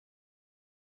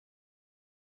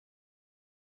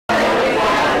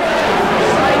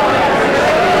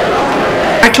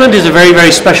Ackland is a very,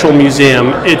 very special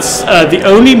museum. It's the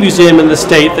only museum in the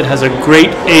state that has a great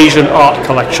Asian art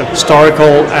collection,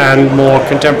 historical and more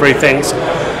contemporary things.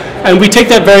 And we take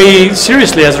that very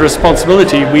seriously as a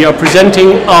responsibility. We are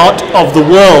presenting art of the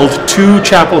world to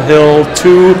Chapel Hill,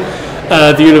 to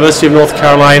the University of North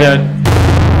Carolina.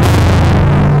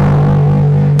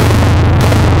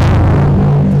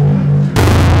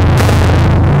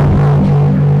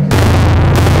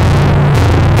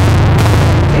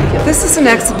 This is an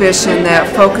exhibition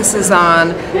that focuses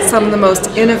on some of the most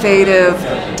innovative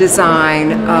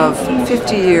design of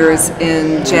 50 years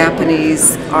in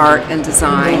Japanese art and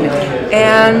design,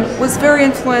 and was very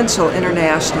influential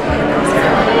internationally.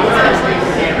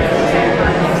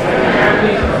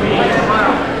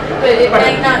 But it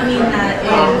might not mean that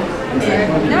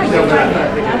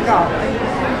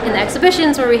in the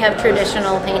exhibitions where we have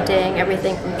traditional painting,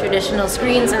 everything from traditional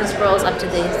screens and scrolls up to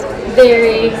these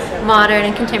very modern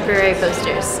and contemporary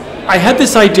posters. I had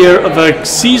this idea of a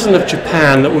season of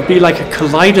Japan that would be like a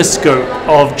kaleidoscope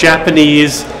of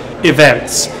Japanese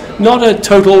events. Not a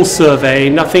total survey,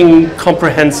 nothing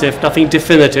comprehensive, nothing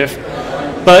definitive,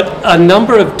 but a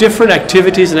number of different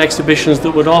activities and exhibitions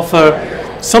that would offer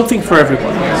something for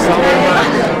everyone.